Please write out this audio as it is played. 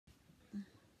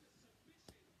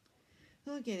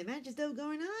Okay, the match is still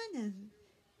going on. And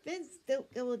Finn's still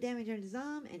got a little damage on his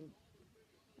arm, and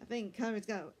I think Connor's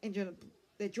got injured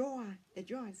the jaw. The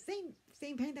jaw. Same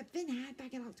pain that Finn had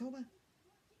back in October.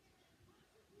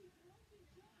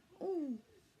 Oh.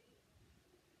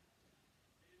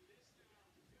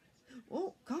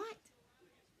 Oh, caught.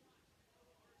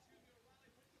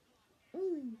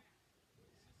 Oh.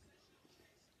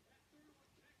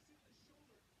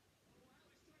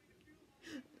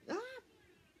 Ah.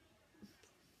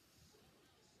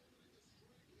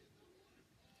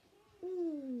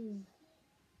 Oh.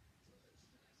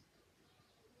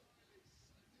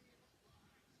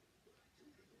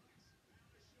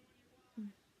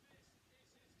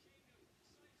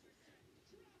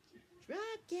 Drop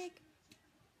kick.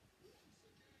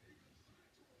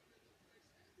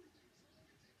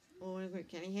 Oh,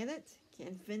 can he hit it?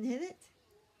 Can Finn hit it?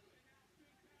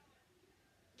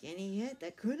 Can he hit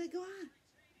the coup de grace?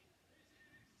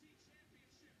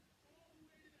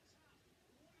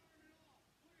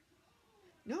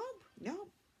 Nope,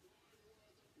 nope.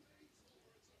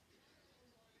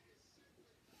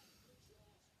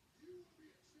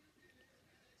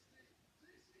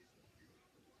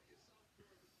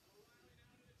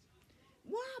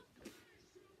 What?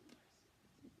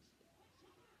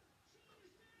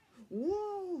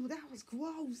 Whoa, that was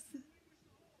close.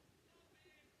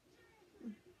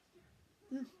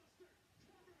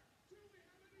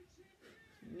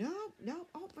 Nope, nope.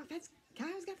 Oh, but that's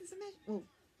Kyle's got the submission. Well,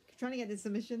 trying to get the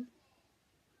submission.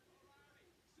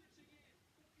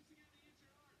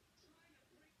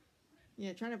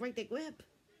 Yeah, trying to break the grip.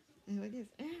 And like this.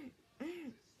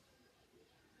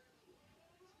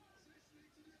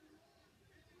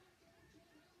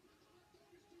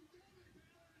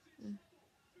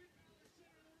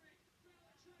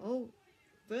 Oh,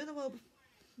 burn the rope.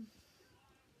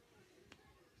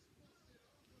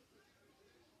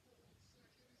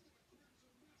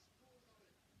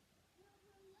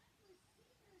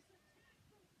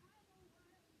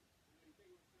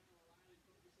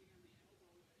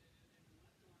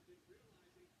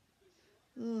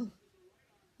 Oh,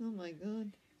 oh my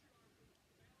God.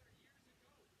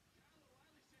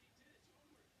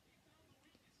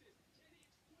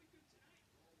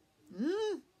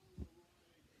 Uh,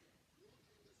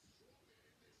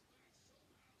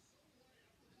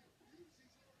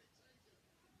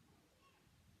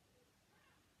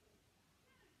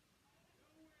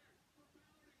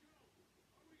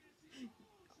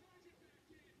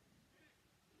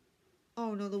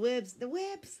 oh no, the whips, the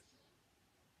whips.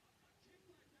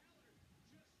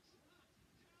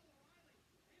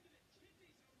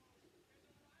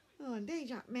 Oh,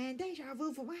 deja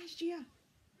vu from last year.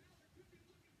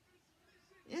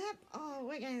 Yep. Oh,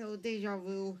 we're getting a little deja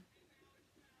vu.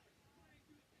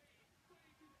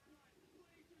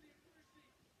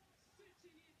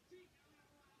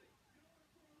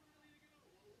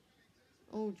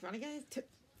 Oh, trying to get his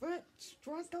foot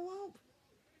across the rope.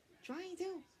 Trying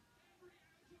to.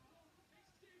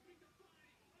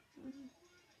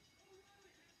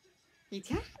 He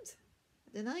tapped.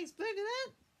 Did not expect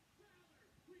that.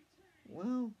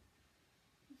 Wow.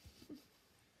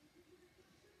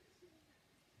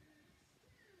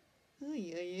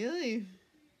 Ay, ay, ay.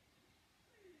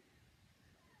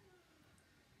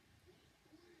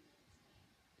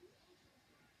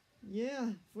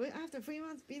 Yeah. After 3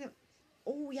 months being a.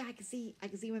 Oh yeah, I can see. I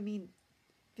can see what I mean.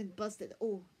 Been busted.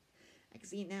 Oh, I can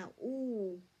see it now.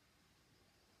 Oh.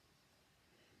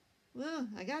 Well,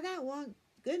 I got that one.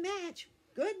 Good match.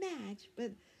 Good match.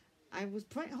 But I was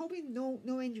hoping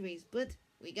no injuries. But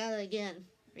we got it again.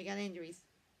 We got injuries.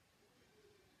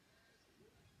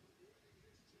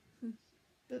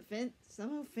 But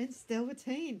somehow Finn still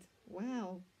retained.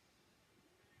 Wow.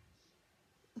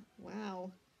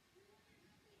 Wow.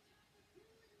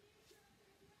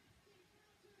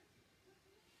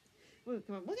 Wait,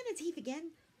 come on. Look at the teeth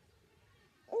again.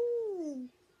 Oh.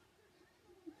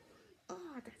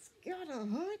 Oh, that's gotta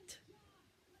hurt.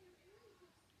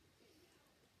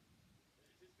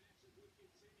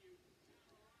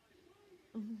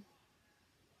 Oh.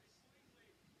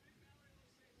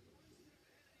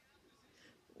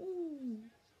 Ooh.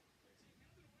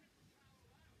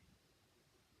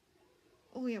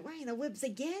 Oh, yeah, right. The whips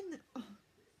again. Oh.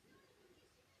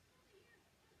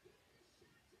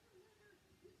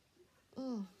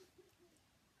 Oh.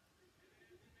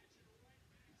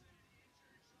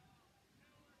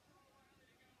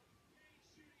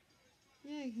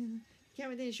 Yeah.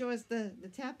 Camera didn't show us the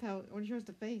tap out. Only show us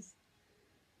the face.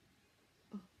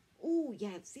 Oh. Ooh,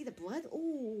 yeah. See the blood?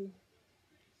 Ooh.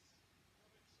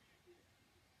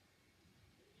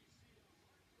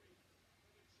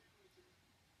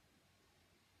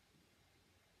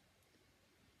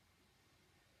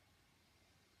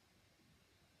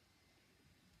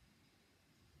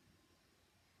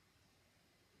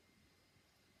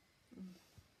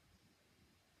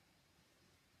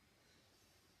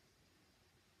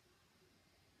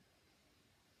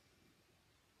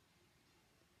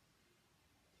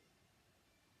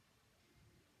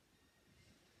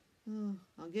 Oh,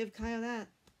 I'll give Kyle that.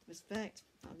 Respect.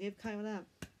 I'll give Kyle that.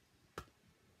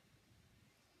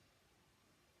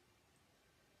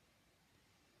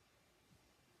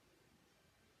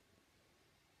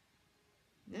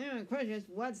 Now the question is,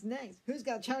 what's next? Who's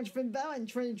got charge Finn Balor in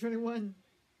 2021?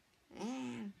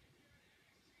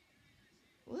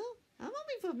 Well, I'm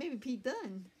hoping for maybe Pete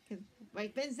Dunne. Because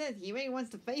like Ben said, he really wants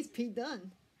to face Pete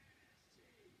Dunne.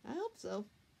 I hope so.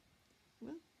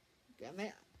 Well,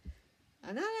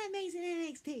 another amazing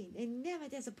NXT. They never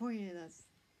disappointed us.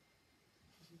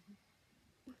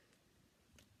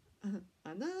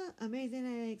 Another amazing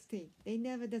NXT. They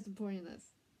never disappointed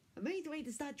us. Amazing way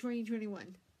to start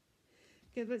 2021.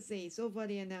 Because let's see, so far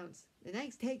they announced the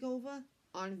next takeover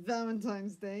on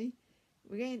Valentine's Day.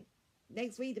 We're getting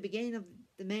next week the beginning of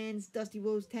the Men's Dusty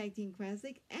Rhodes Tag Team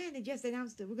Classic. And they just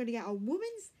announced that we're going to get a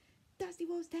Women's Dusty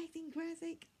Rhodes Tag Team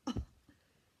Classic. Oh,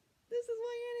 this is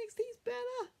why NXT's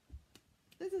better.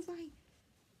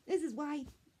 This is why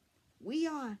we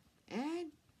are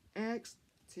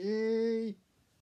NXT.